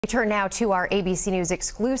We turn now to our ABC News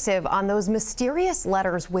exclusive on those mysterious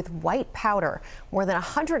letters with white powder. More than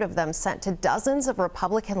 100 of them sent to dozens of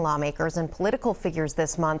Republican lawmakers and political figures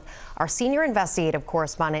this month. Our senior investigative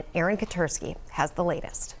correspondent, Aaron Katersky, has the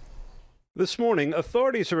latest. This morning,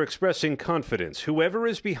 authorities are expressing confidence whoever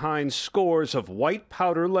is behind scores of white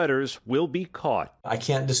powder letters will be caught. I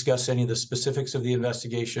can't discuss any of the specifics of the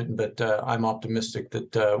investigation, but I'm optimistic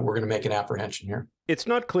that we're going to make an apprehension here. It's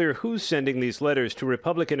not clear who's sending these letters to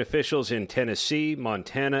Republican officials in Tennessee,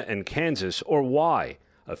 Montana, and Kansas, or why.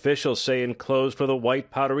 Officials say enclosed with a white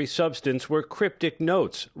powdery substance were cryptic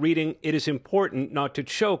notes, reading, "It is important not to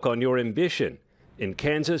choke on your ambition." In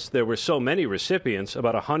Kansas, there were so many recipients,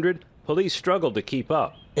 about 100, police struggled to keep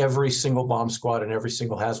up. Every single bomb squad and every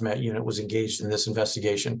single hazmat unit was engaged in this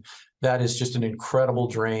investigation. That is just an incredible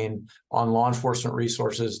drain on law enforcement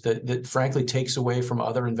resources that frankly takes away from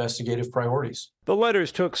other investigative priorities. The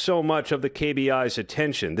letters took so much of the KBI's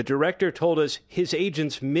attention. The director told us his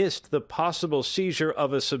agents missed the possible seizure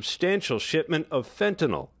of a substantial shipment of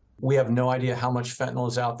fentanyl. We have no idea how much fentanyl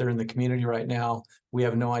is out there in the community right now. We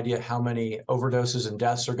have no idea how many overdoses and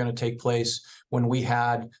deaths are going to take place when we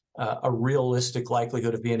had a realistic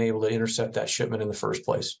likelihood of being able to intercept that shipment in the first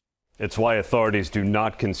place. It's why authorities do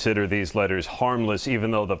not consider these letters harmless,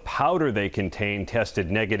 even though the powder they contain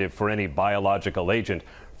tested negative for any biological agent.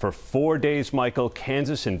 For 4 days, Michael,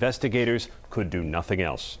 Kansas investigators could do nothing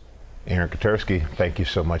else. Aaron Katersky, thank you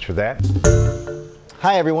so much for that.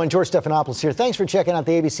 Hi everyone, George Stephanopoulos here. Thanks for checking out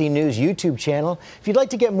the ABC News YouTube channel. If you'd like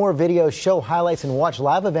to get more videos, show highlights, and watch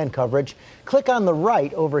live event coverage, click on the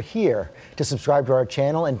right over here to subscribe to our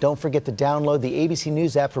channel, and don't forget to download the ABC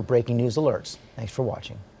News app for breaking news alerts. Thanks for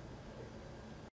watching.